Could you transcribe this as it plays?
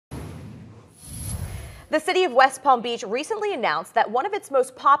The city of West Palm Beach recently announced that one of its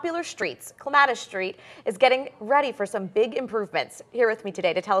most popular streets, Clematis Street, is getting ready for some big improvements. Here with me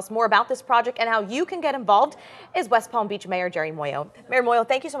today to tell us more about this project and how you can get involved is West Palm Beach Mayor Jerry Moyo. Mayor Moyo,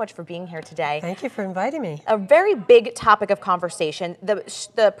 thank you so much for being here today. Thank you for inviting me. A very big topic of conversation.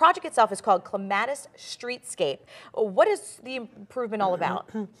 The project itself is called Clematis Streetscape. What is the improvement all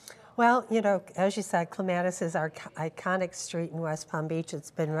about? Well, you know, as you said, Clematis is our iconic street in West Palm Beach.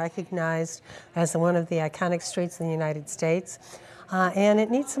 It's been recognized as one of the iconic streets in the United States, and it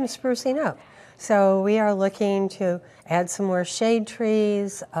needs some sprucing up. So we are looking to add some more shade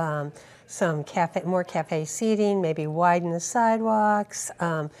trees, some more cafe seating, maybe widen the sidewalks,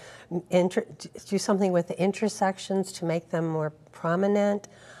 do something with the intersections to make them more prominent,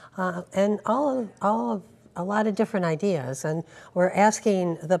 and a lot of different ideas, and we're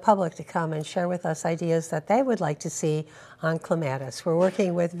asking the public to come and share with us ideas that they would like to see on Clematis. We're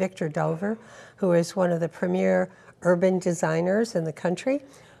working with Victor Dover, who is one of the premier urban designers in the country,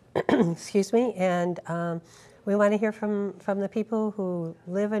 excuse me, and we want to hear from the people who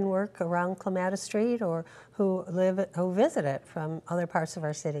live and work around Clematis Street or who visit it from other parts of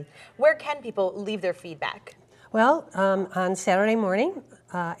our city. Where can people leave their feedback? Well, on Saturday morning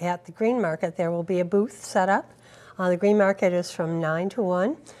at the Green Market, there will be a booth set up. The Green Market is from 9 to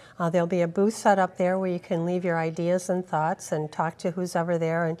 1. There'll be a booth set up there where you can leave your ideas and thoughts and talk to who's ever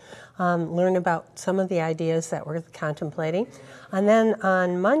there and learn about some of the ideas that we're contemplating. And then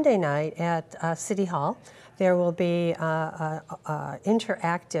on Monday night at City Hall, there will be an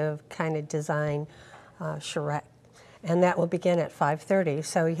interactive kind of design charrette. And that will begin at 5:30.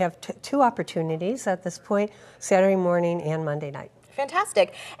 So you have two opportunities at this point, Saturday morning and Monday night.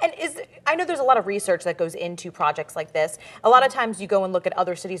 Fantastic. And I know there's a lot of research that goes into projects like this. A lot of times you go and look at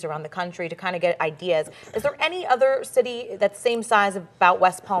other cities around the country to kind of get ideas. Is there any other city that's same size about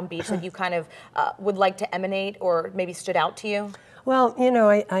West Palm Beach that you kind of would like to emanate or maybe stood out to you? Well, you know,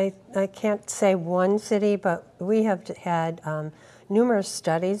 I can't say one city, but we have had numerous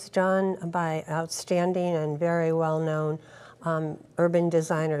studies done by outstanding and very well-known urban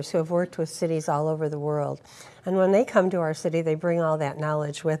designers who have worked with cities all over the world. And when they come to our city, they bring all that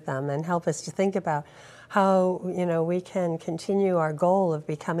knowledge with them and help us to think about how, you know, we can continue our goal of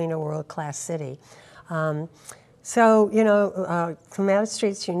becoming a world-class city. So, you know, Clematis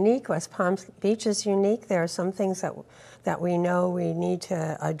Street's unique, West Palm Beach is unique. There are some things that we know we need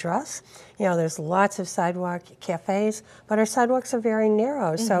to address. You know, there's lots of sidewalk cafes, but our sidewalks are very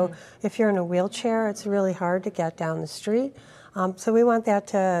narrow. Mm-hmm. So if you're in a wheelchair, it's really hard to get down the street. So we want that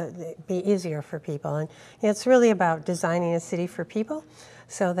to be easier for people. And it's really about designing a city for people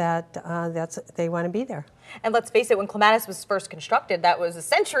so that they want to be there. And let's face it, when Clematis was first constructed, that was a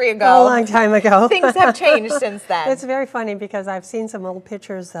century ago. A long time ago. Things have changed since then. It's very funny because I've seen some old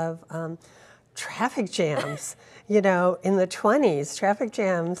pictures of traffic jams, you know, in the 20s, traffic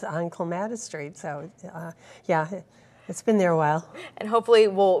jams on Clematis Street. So, yeah, it's been there a while. And hopefully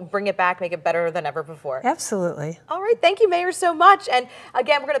we'll bring it back, make it better than ever before. Absolutely. All right, thank you, Mayor, so much. And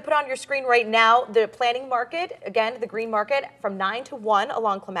again, we're going to put on your screen right now the planning market, again, the Green Market, from 9 to 1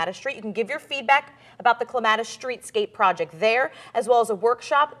 along Clematis Street. You can give your feedback about the Clematis Streetscape project there, as well as a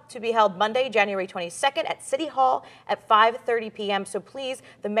workshop to be held Monday, January 22nd at City Hall at 5:30 p.m. So please,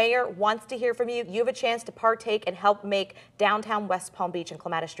 the mayor wants to hear from you. You have a chance to partake and help make downtown West Palm Beach and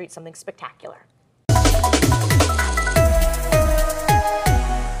Clematis Street something spectacular.